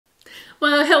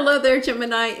Well, hello there,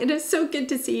 Gemini. It is so good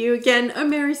to see you again.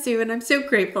 I'm Mary Sue, and I'm so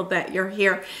grateful that you're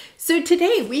here. So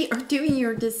today we are doing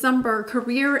your December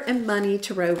career and money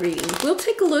tarot reading. We'll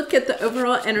take a look at the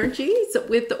overall energies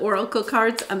with the oracle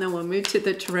cards, and then we'll move to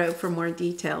the tarot for more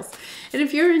details. And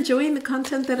if you're enjoying the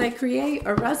content that I create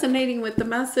or resonating with the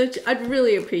message, I'd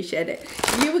really appreciate it.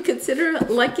 If you would consider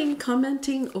liking,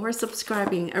 commenting, or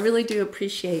subscribing. I really do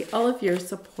appreciate all of your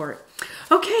support.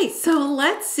 Okay, so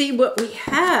let's see what we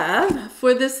have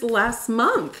for this last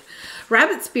month.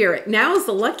 Rabbit Spirit, now is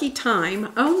the lucky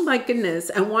time. Oh my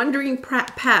goodness, a wandering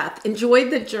path. Enjoy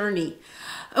the journey.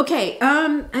 Okay,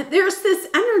 there's this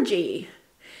energy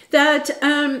that,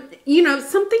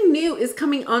 something new is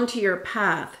coming onto your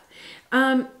path.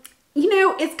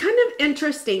 It's kind of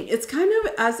interesting. It's kind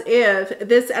of as if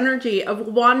this energy of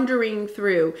wandering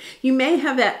through, you may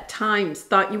have at times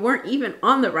thought you weren't even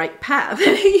on the right path.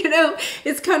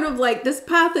 It's kind of like this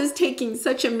path is taking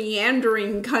such a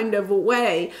meandering kind of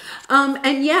way.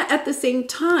 And yet at the same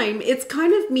time, it's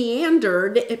kind of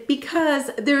meandered because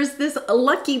there's this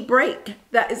lucky break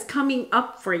that is coming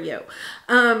up for you.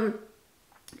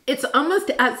 It's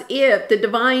almost as if the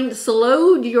divine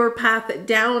slowed your path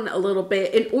down a little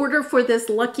bit in order for this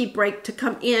lucky break to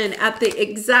come in at the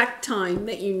exact time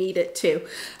that you need it to.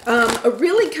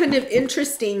 Really kind of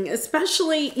interesting,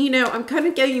 especially, I'm kind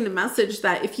of getting the message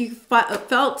that if you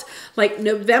felt like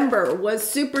November was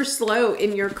super slow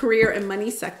in your career and money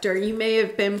sector, you may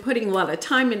have been putting a lot of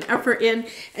time and effort in,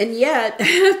 and yet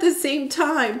at the same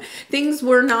time, things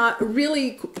were not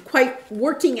really quite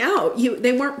working out.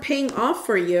 They weren't paying off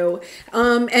for you.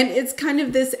 And it's kind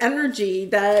of this energy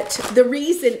that the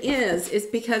reason is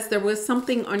because there was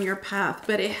something on your path,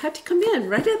 but it had to come in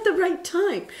right at the right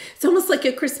time. It's almost like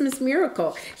a Christmas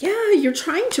miracle. Yeah, you're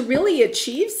trying to really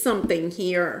achieve something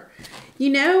here.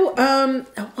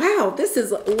 Wow, this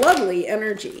is lovely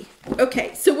energy.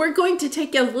 Okay, so we're going to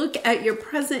take a look at your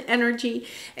present energy,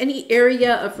 any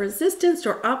area of resistance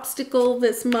or obstacle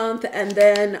this month, and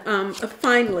then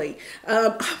finally,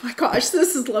 oh my gosh,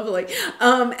 this is lovely.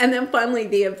 And then finally,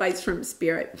 the advice from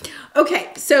Spirit. Okay,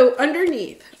 so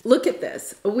underneath, look at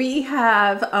this. We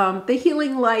have the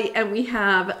healing light, and we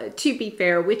have to be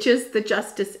fair, which is the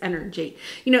justice energy.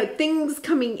 Things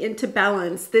coming into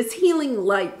balance, this healing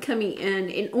light coming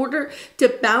in order to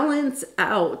balance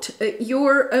out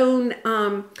your own,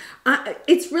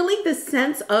 it's really the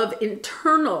sense of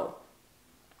internal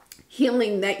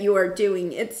healing that you are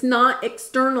doing. It's not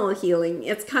external healing.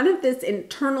 It's kind of this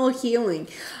internal healing.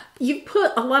 You've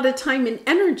put a lot of time and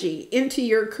energy into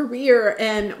your career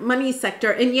and money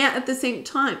sector, and yet at the same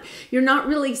time, you're not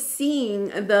really seeing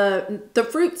the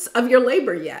fruits of your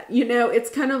labor yet. It's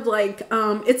kind of like,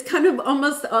 it's kind of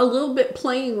almost a little bit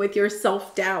playing with your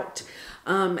self-doubt.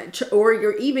 Or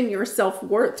your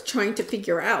self-worth, trying to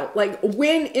figure out, like,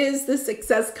 when is the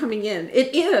success coming in?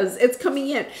 It's coming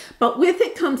in, but with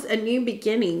it comes a new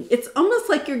beginning. It's almost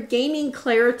like you're gaining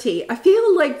clarity. I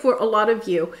feel like for a lot of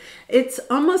you, it's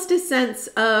almost a sense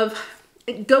of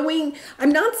going,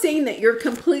 I'm not saying that you're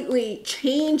completely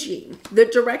changing the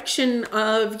direction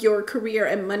of your career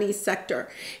and money sector.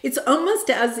 It's almost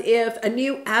as if a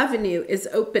new avenue is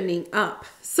opening up.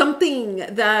 Something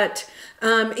that,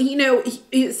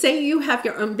 say you have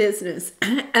your own business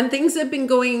and things have been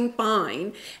going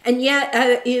fine. And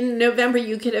yet in November,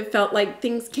 you could have felt like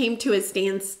things came to a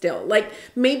standstill. Like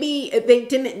maybe they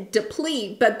didn't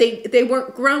deplete, but they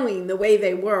weren't growing the way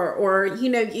they were. Or,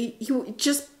 you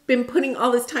just been putting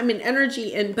all this time and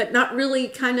energy in, but not really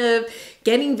kind of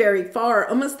getting very far,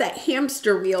 almost that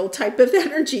hamster wheel type of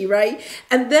energy, right?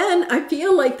 And then I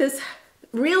feel like this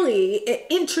really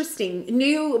interesting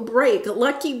new break,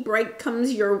 lucky break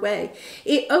comes your way.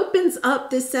 It opens up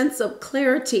this sense of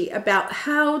clarity about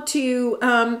how to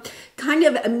kind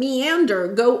of meander,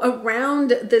 go around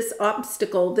this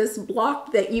obstacle, this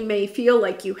block that you may feel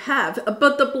like you have,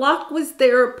 but the block was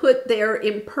there, put there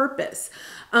in purpose.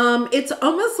 It's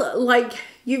almost like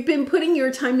you've been putting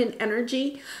your time and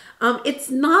energy. It's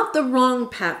not the wrong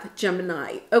path,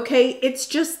 Gemini, okay? It's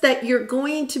just that you're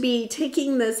going to be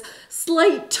taking this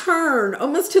slight turn,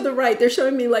 almost to the right. They're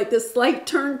showing me like this slight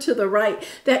turn to the right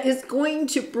that is going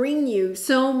to bring you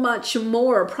so much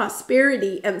more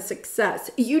prosperity and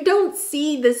success. You don't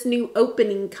see this new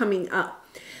opening coming up.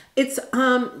 It's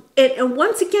and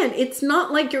once again, it's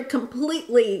not like you're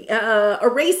completely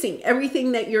erasing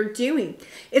everything that you're doing.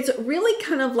 It's really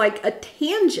kind of like a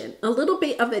tangent, a little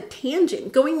bit of a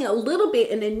tangent, going a little bit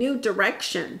in a new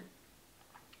direction.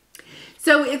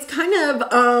 So it's kind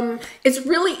of it's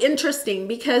really interesting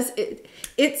because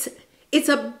it's it's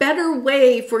a better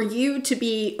way for you to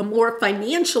be more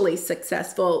financially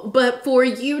successful, but for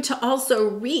you to also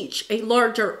reach a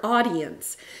larger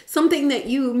audience, something that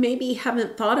you maybe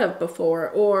haven't thought of before,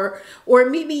 or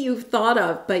maybe you've thought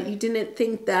of, but you didn't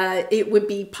think that it would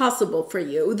be possible for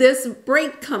you. This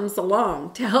break comes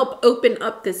along to help open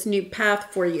up this new path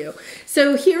for you.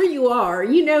 So here you are,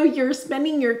 you're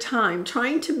spending your time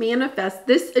trying to manifest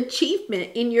this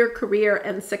achievement in your career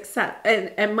and success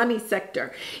and money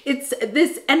sector. It's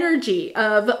this energy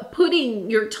of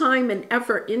putting your time and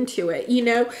effort into it,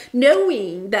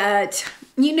 knowing that,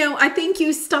 I think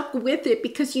you stuck with it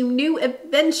because you knew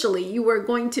eventually you were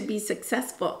going to be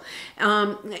successful.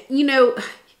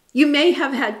 You may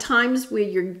have had times where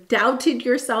you doubted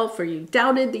yourself or you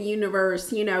doubted the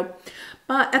universe,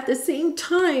 but at the same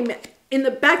time, in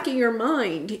the back of your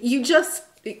mind, you just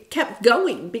kept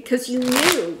going because you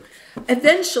knew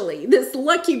eventually this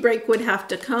lucky break would have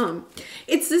to come.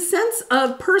 It's a sense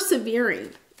of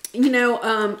persevering,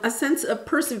 a sense of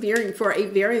persevering for a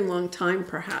very long time,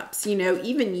 perhaps,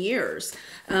 even years,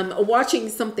 watching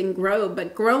something grow,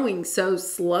 but growing so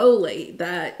slowly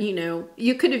that,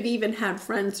 you could have even had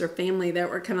friends or family that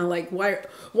were kind of like,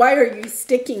 why are you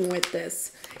sticking with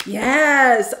this?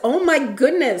 Yes. Oh my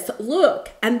goodness.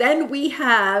 Look. And then we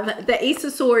have the Ace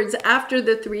of Swords after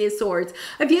the Three of Swords.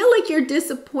 I feel like you're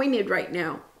disappointed right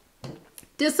now.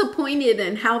 Disappointed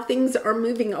in how things are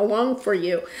moving along for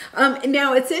you.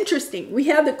 Now it's interesting. We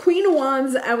have the Queen of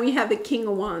Wands and we have the King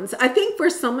of Wands. I think for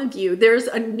some of you, there's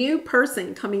a new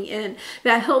person coming in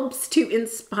that helps to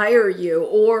inspire you,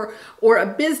 or a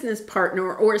business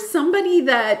partner, or somebody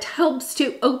that helps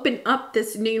to open up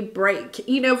this new break.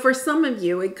 For some of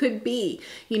you, it could be,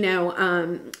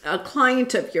 a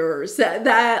client of yours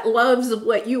that loves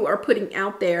what you are putting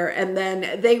out there, and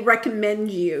then they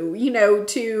recommend you,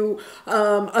 to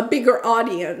a bigger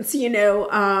audience,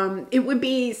 it would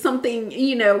be something,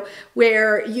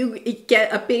 where you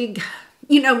get a big,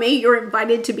 maybe you're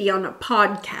invited to be on a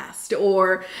podcast,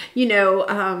 or,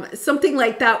 something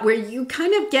like that, where you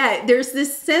kind of there's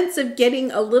this sense of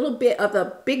getting a little bit of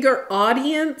a bigger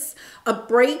audience, a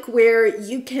break where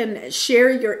you can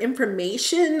share your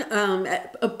information,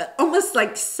 almost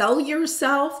like sell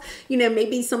yourself.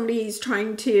 Maybe somebody's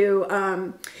trying to,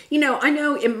 I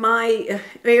know in my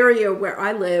area where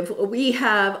I live, we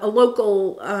have a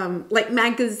local like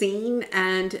magazine,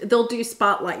 and they'll do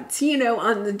spotlights,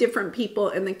 on the different people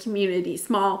in the community,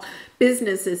 small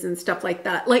businesses and stuff like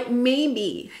that. Like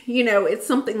maybe, it's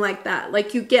something like that.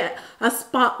 Like you get a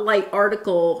spotlight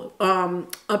article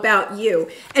about you,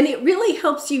 and it really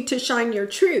helps you to shine your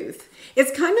truth.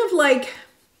 It's kind of like,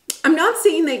 I'm not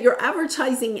saying that you're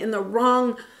advertising in the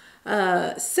wrong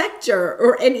sector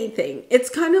or anything.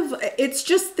 It's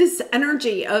just this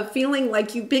energy of feeling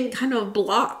like you've been kind of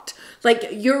blocked, like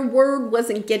your word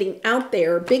wasn't getting out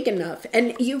there big enough,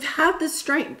 and you've had the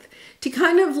strength to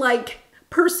kind of like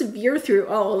persevere through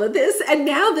all of this. And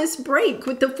now this break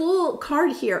with the Fool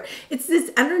card here, it's this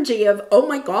energy of, oh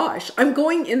my gosh, I'm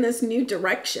going in this new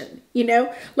direction.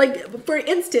 Like for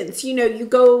instance, you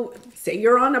go, say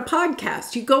you're on a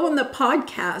podcast, you go on the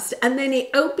podcast, and then it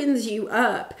opens you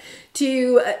up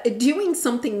to doing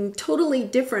something totally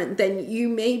different than you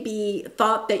maybe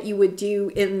thought that you would do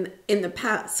in the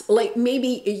past. Like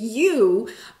maybe you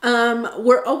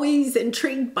were always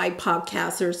intrigued by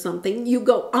podcasts or something. You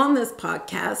go on this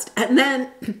podcast, and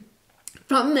then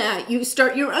from that, you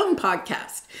start your own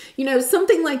podcast,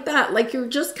 something like that. Like you're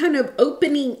just kind of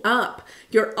opening up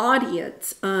your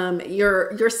audience,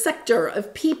 your sector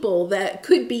of people that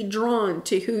could be drawn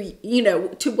to who,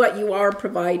 to what you are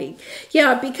providing.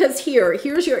 Yeah, because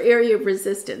here's your area of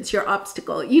resistance, your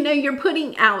obstacle. You're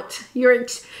putting out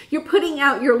you're putting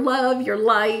out your love, your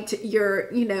light,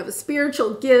 your,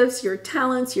 spiritual gifts, your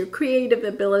talents, your creative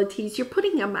abilities. You're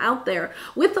putting them out there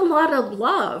with a lot of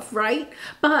love, right?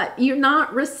 But you're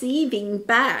not receiving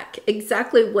back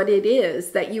exactly what it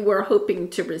is that you were hoping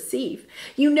to receive.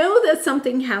 That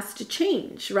something has to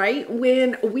change, right?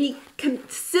 When we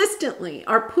consistently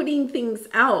are putting things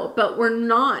out, but we're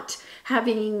not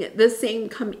having the same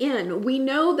come in, we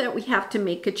know that we have to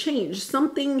make a change.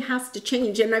 Something has to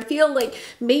change. And I feel like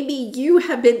maybe you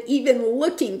have been even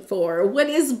looking for, what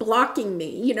is blocking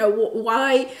me?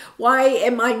 Why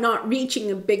am I not reaching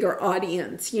a bigger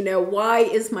audience? Why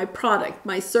is my product,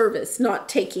 my service not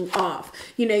taking off?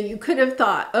 You could have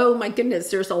thought, oh my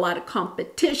goodness, there's a lot of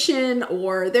competition,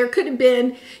 or there could have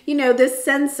been, this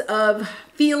sense of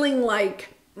feeling like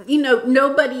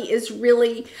nobody is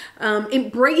really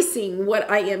embracing what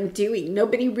I am doing.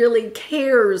 Nobody really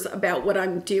cares about what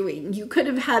I'm doing. You could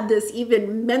have had this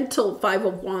even mental Five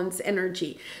of Wands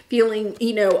energy, feeling,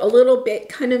 a little bit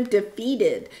kind of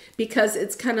defeated because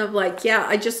it's kind of like, yeah,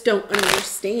 I just don't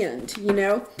understand,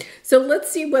 So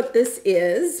let's see what this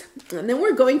is. And then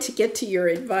we're going to get to your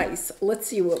advice. Let's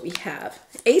see what we have.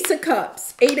 Ace of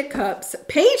Cups, Eight of Cups,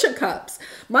 Page of Cups.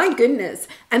 My goodness.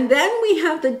 And then we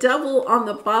have the Devil on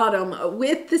the bottom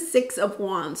with the Six of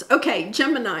Wands. Okay,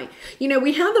 Gemini.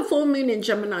 We have the full moon in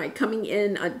Gemini coming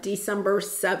in on December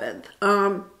 7th.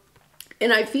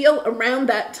 And I feel around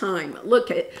that time,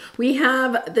 we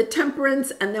have the Temperance,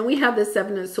 and then we have the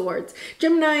Seven of Swords.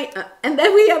 Gemini, and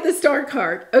then we have the Star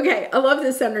card. Okay, I love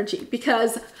this energy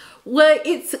because what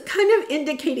it's kind of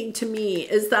indicating to me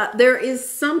is that there is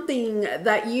something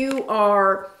that you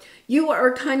are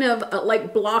kind of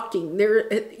like blocking.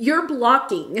 You're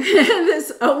blocking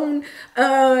this own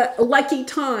lucky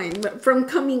time from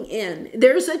coming in.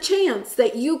 There's a chance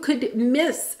that you could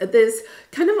miss this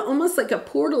kind of almost like a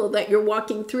portal that you're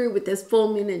walking through with this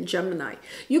full moon in Gemini.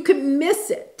 You could miss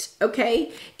it,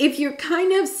 okay? If you're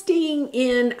kind of staying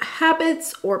in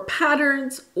habits or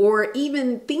patterns or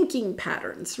even thinking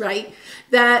patterns, right,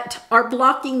 that are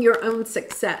blocking your own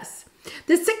success.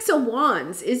 The Six of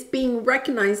Wands is being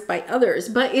recognized by others,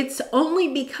 but it's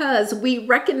only because we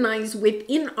recognize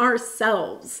within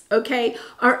ourselves, okay,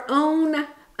 our own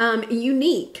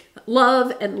unique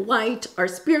love and light, our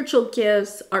spiritual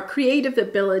gifts, our creative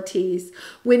abilities.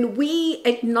 When we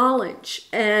acknowledge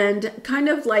and kind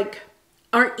of like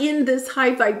are in this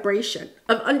high vibration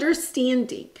of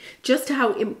understanding just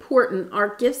how important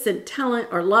our gifts and talent,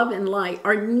 our love and light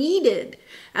are needed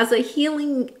as a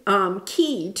healing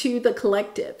key to the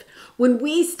collective. When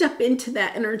we step into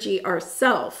that energy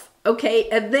ourselves, okay,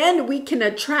 and then we can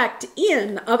attract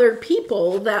in other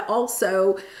people that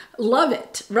also love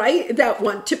it, right? That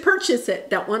want to purchase it,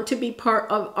 that want to be part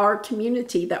of our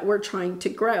community that we're trying to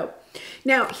grow.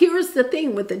 Now, here's the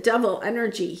thing with the Devil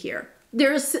energy here.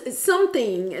 There's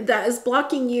something that is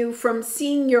blocking you from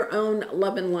seeing your own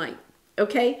love and light,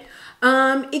 okay?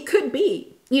 It could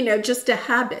be, just a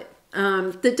habit.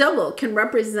 The Devil can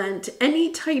represent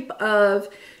any type of,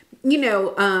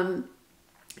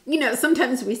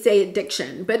 sometimes we say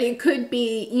addiction, but it could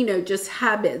be, just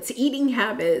habits, eating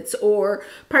habits, or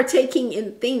partaking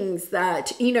in things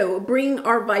that, bring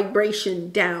our vibration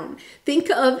down. Think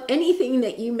of anything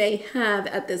that you may have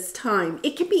at this time.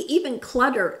 It can be even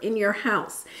clutter in your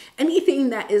house, anything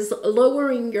that is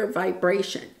lowering your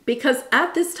vibration. Because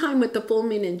at this time with the full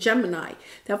moon in Gemini,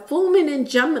 that full moon in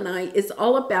Gemini is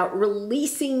all about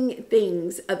releasing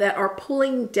things that are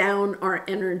pulling down our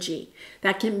energy.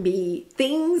 That can be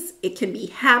things, it can be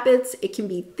habits, it can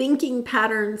be thinking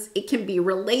patterns, it can be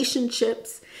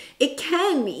relationships. It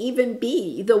can even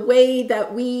be the way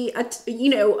that we,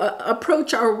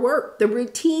 approach our work, the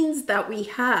routines that we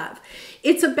have.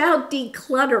 It's about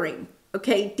decluttering,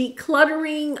 okay?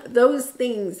 Decluttering those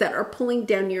things that are pulling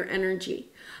down your energy.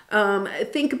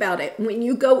 Think about it. When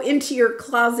you go into your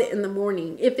closet in the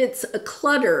morning, if it's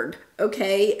cluttered,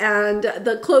 okay, and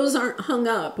the clothes aren't hung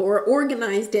up or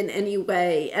organized in any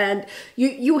way, and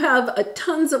you have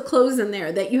tons of clothes in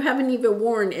there that you haven't even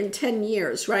worn in 10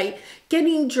 years, right?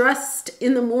 Getting dressed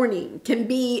in the morning can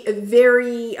be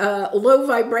very low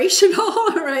vibrational,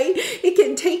 right? It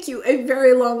can take you a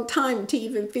very long time to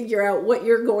even figure out what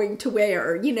you're going to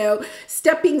wear,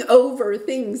 stepping over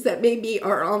things that maybe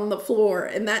are on the floor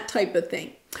and that type of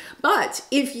thing. But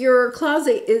if your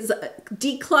closet is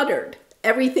decluttered,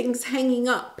 everything's hanging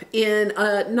up in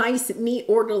a nice, neat,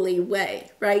 orderly way,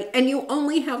 right? And you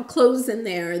only have clothes in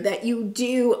there that you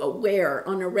do wear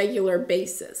on a regular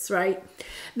basis, right?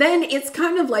 Then it's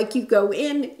kind of like you go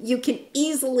in, you can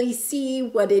easily see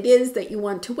what it is that you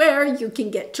want to wear, you can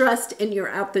get dressed and you're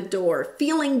out the door,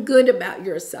 feeling good about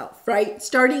yourself, right?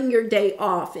 Starting your day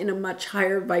off in a much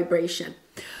higher vibration.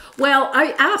 Well,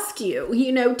 I ask you,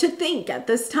 to think at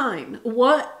this time,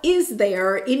 what is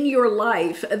there in your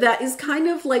life that is kind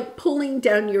of like pulling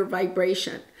down your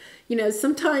vibration?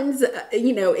 Sometimes,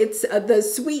 it's the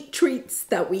sweet treats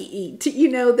that we eat,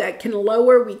 that can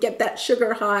lower, we get that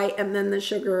sugar high and then the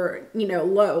sugar,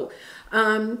 low.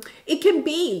 It can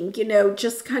be,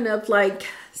 just kind of like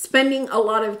spending a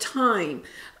lot of time,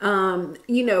 on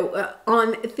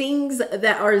things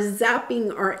that are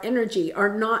zapping our energy,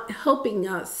 are not helping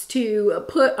us to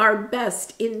put our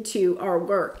best into our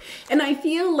work. And I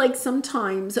feel like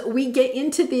sometimes we get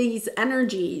into these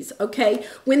energies, okay,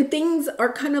 when things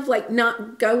are kind of like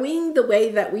not going the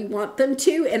way that we want them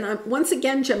to. And once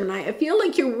again, Gemini, I feel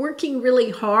like you're working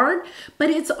really hard, but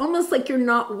it's almost like you're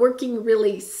not working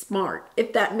really smart,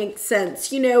 if that makes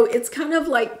sense. It's kind of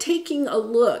like taking a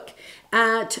look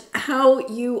at how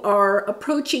you are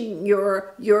approaching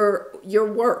your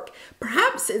work.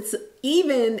 Perhaps it's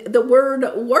even the word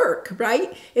work,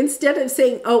 right? Instead of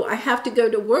saying, oh, I have to go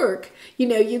to work,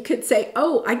 you could say,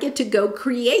 oh, I get to go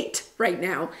create right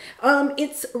now.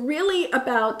 It's really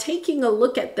about taking a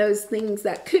look at those things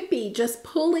that could be just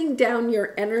pulling down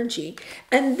your energy.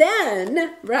 And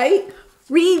then, right,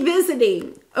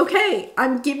 revisiting. Okay,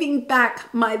 I'm giving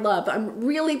back my love. I'm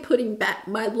really putting back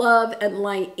my love and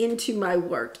light into my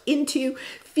work, into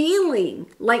feeling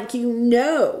like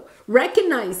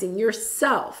recognizing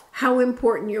yourself, how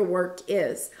important your work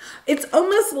is. It's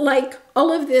almost like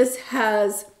all of this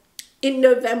in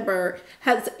November,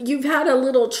 you've had a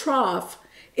little trough.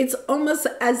 It's almost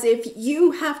as if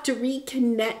you have to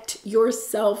reconnect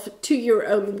yourself to your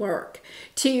own work,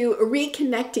 to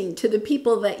reconnecting to the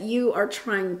people that you are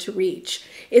trying to reach.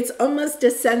 It's almost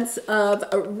a sense of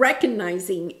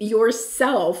recognizing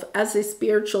yourself as a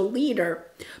spiritual leader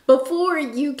before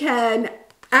you can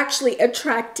actually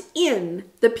attract in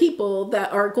the people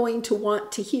that are going to want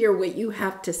to hear what you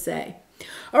have to say.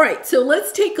 All right, so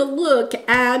let's take a look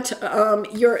at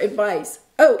your advice.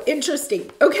 Oh, interesting.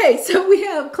 Okay, so we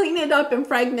have clean it up and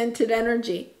fragmented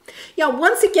energy. Yeah,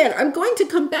 once again, I'm going to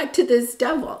come back to this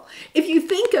devil. If you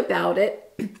think about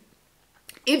it,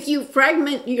 if you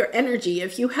fragment your energy,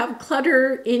 if you have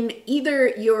clutter in either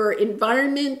your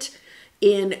environment,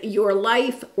 in your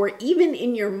life, or even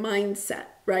in your mindset,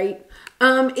 right?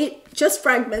 It just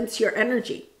fragments your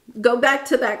energy. Go back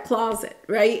to that closet,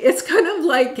 right? It's kind of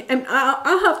like, and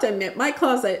I'll have to admit, my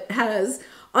closet has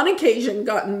on occasion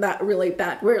gotten that really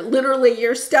bad, where literally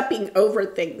you're stepping over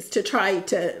things to try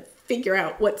to figure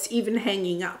out what's even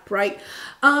hanging up, right?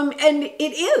 And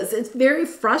it's very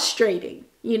frustrating,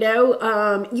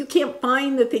 you can't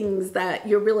find the things that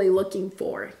you're really looking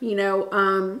for,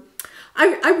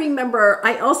 I remember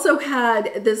I also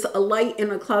had this light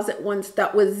in a closet once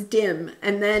that was dim.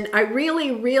 And then I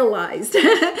really realized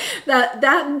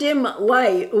that dim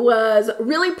light was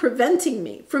really preventing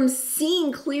me from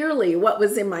seeing clearly what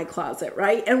was in my closet,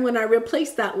 right? And when I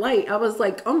replaced that light, I was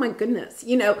like, oh my goodness,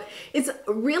 it's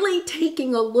really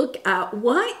taking a look at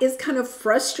what is kind of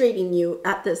frustrating you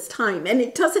at this time. And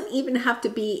it doesn't even have to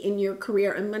be in your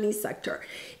career and money sector.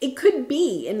 It could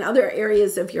be in other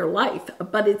areas of your life,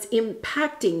 but it's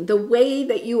impacting the way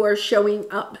that you are showing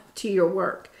up to your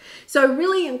work. So I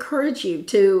really encourage you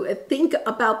to think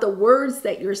about the words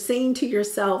that you're saying to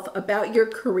yourself about your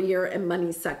career and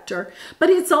money sector. But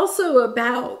it's also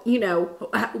about,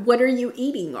 what are you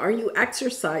eating? Are you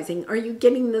exercising? Are you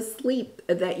getting the sleep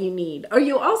that you need? Are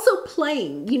you also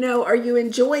playing? Are you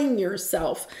enjoying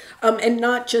yourself and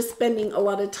not just spending a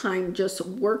lot of time just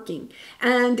working?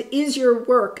 And is your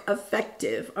work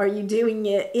effective? Are you doing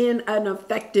it in an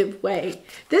effective way?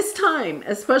 This time,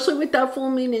 especially with that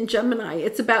full moon in Gemini,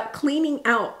 it's about cleaning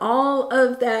out all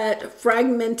of that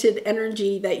fragmented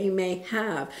energy that you may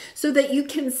have so that you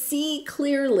can see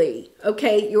clearly,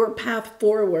 okay, your path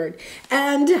forward.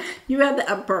 And you have the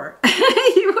Emperor.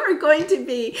 You are going to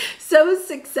be so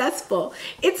successful.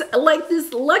 It's like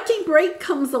this lucky break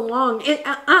comes along. And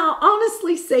I'll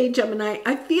honestly say, Gemini,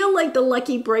 I feel like the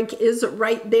lucky break is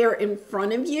right there in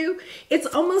front of you. It's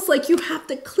almost like you have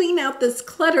to clean out this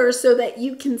clutter so that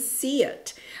you can see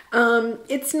it.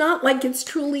 It's not like it's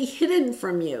truly hidden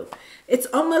from you. It's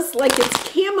almost like it's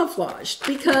camouflaged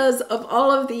because of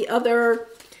all of the other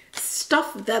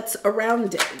stuff that's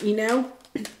around it,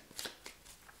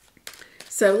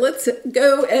 So let's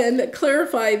go and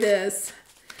clarify this.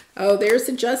 Oh, there's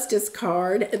a Justice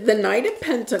card, the Knight of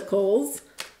Pentacles,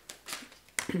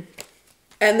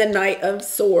 and the Knight of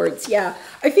Swords. Yeah,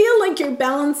 I feel like you're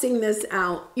balancing this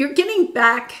out. You're getting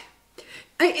back.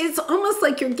 It's almost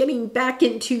like you're getting back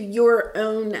into your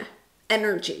own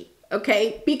energy,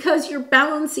 okay? Because you're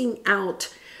balancing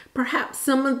out perhaps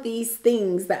some of these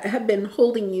things that have been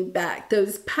holding you back,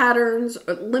 those patterns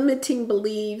or limiting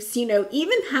beliefs,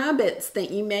 even habits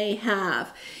that you may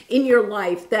have in your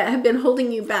life that have been holding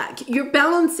you back. You're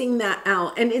balancing that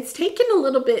out, and it's taken a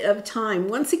little bit of time.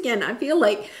 Once again, I feel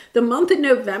like the month of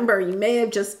November, you may have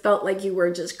just felt like you were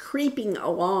just creeping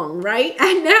along, right?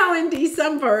 And now in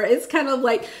December, it's kind of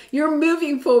like you're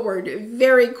moving forward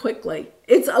very quickly.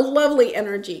 It's a lovely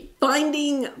energy.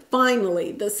 Finding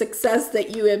finally the success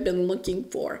that you have been looking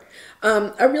for.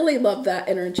 I really love that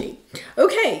energy.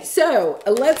 Okay, so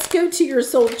let's go to your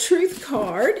soul truth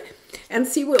card and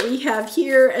see what we have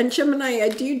here. And Gemini, I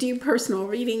do personal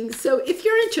readings. So if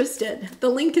you're interested, the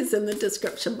link is in the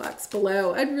description box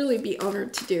below. I'd really be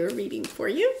honored to do a reading for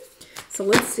you. So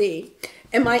let's see.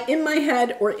 Am I in my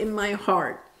head or in my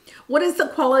heart? What is the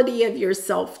quality of your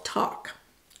self-talk?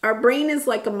 Our brain is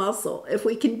like a muscle. If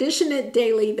we condition it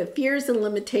daily, the fears and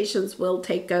limitations will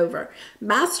take over.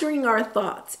 Mastering our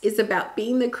thoughts is about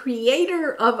being the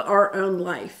creator of our own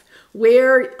life.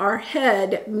 Where our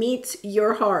head meets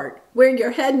your heart, where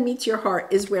your head meets your heart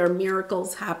is where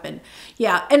miracles happen.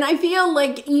 Yeah, and I feel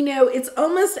like, you know, it's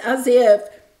almost as if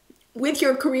with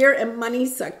your career and money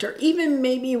sector, even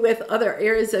maybe with other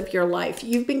areas of your life,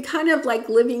 you've been kind of like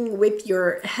living with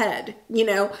your head,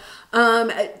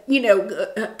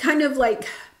 kind of like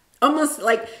almost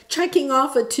like checking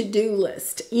off a to-do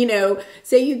list.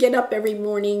 Say you get up every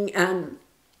morning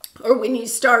or when you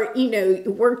start,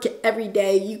 work every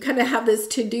day, you kind of have this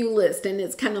to-do list, and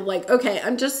it's kind of like, okay,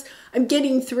 I'm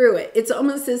getting through it. It's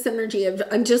almost this energy of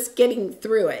I'm just getting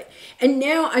through it. And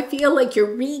now I feel like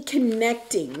you're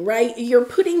reconnecting, right? You're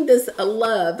putting this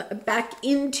love back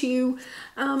into,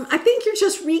 I think you're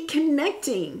just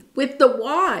reconnecting with the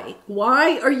why.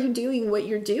 Why are you doing what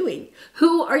you're doing?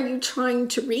 Who are you trying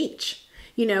to reach?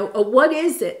 What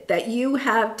is it that you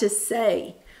have to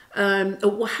say?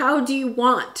 How do you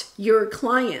want your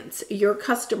clients, your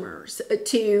customers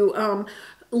to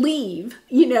leave,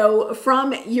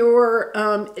 from your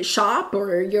shop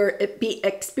or your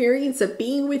experience of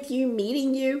being with you,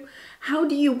 meeting you? How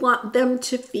do you want them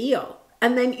to feel?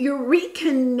 And then you're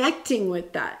reconnecting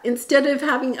with that. Instead of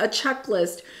having a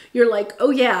checklist, you're like,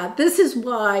 oh yeah, this is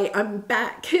why I'm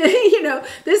back.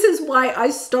 This is why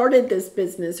I started this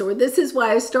business, or this is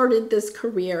why I started this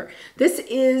career. This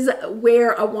is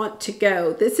where I want to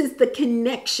go. This is the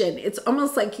connection. It's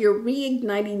almost like you're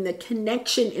reigniting the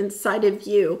connection inside of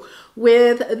you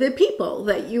with the people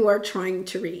that you are trying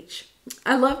to reach.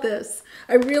 I love this.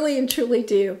 I really and truly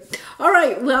do. All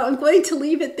right. Well, I'm going to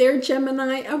leave it there,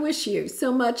 Gemini. I wish you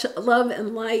so much love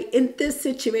and light in this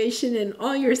situation and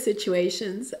all your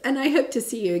situations. And I hope to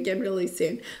see you again really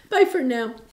soon. Bye for now.